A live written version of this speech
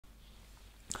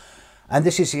And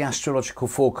this is the astrological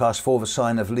forecast for the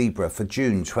sign of Libra for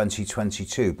June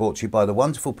 2022, brought to you by the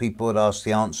wonderful people at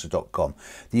AskTheAnswer.com,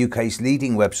 the UK's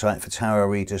leading website for tarot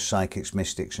readers, psychics,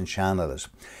 mystics and channelers.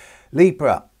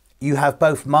 Libra, you have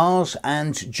both Mars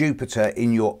and Jupiter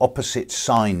in your opposite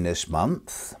sign this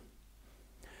month.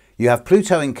 You have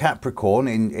Pluto in Capricorn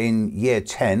in year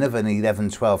 10 of an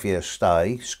 11-12 year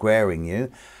stay, squaring you.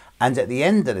 And at the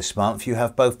end of this month, you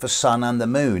have both the Sun and the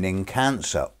Moon in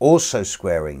Cancer, also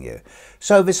squaring you.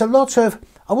 So there's a lot of,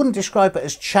 I wouldn't describe it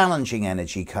as challenging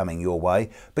energy coming your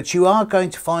way, but you are going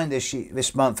to find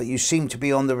this month that you seem to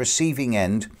be on the receiving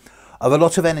end of a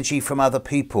lot of energy from other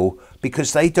people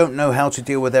because they don't know how to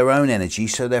deal with their own energy,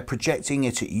 so they're projecting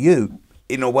it at you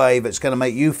in a way that's going to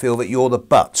make you feel that you're the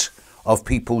butt of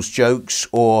people's jokes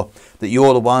or that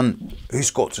you're the one who's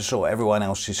got to sort everyone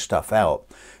else's stuff out.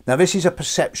 Now, this is a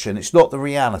perception, it's not the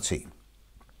reality.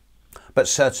 But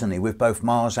certainly with both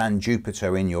Mars and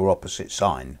Jupiter in your opposite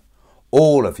sign,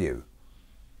 all of you,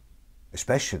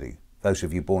 especially those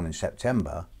of you born in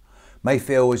September, may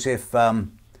feel as if that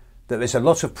there's a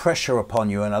lot of pressure upon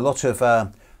you and a lot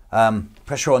of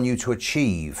pressure on you to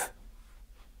achieve.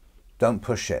 Don't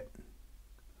push it.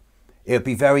 It would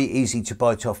be very easy to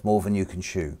bite off more than you can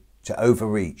chew, to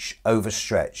overreach,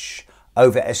 overstretch,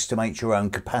 overestimate your own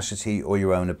capacity or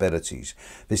your own abilities.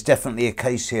 There's definitely a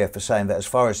case here for saying that as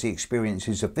far as the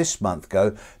experiences of this month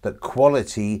go, that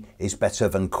quality is better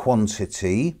than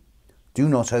quantity. Do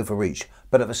not overreach,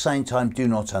 but at the same time, do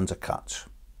not undercut.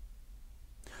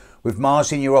 With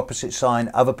Mars in your opposite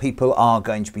sign, other people are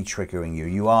going to be triggering you.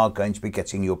 You are going to be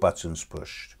getting your buttons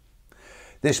pushed.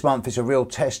 This month is a real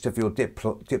test of your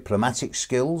diplomatic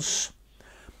skills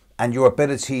and your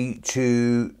ability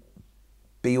to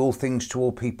be all things to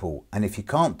all people. And if you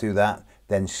can't do that,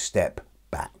 then step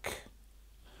back.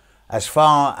 As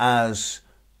far as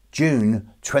June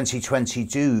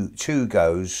 2022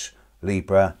 goes,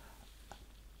 Libra,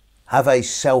 have a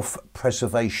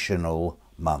self-preservational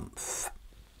month.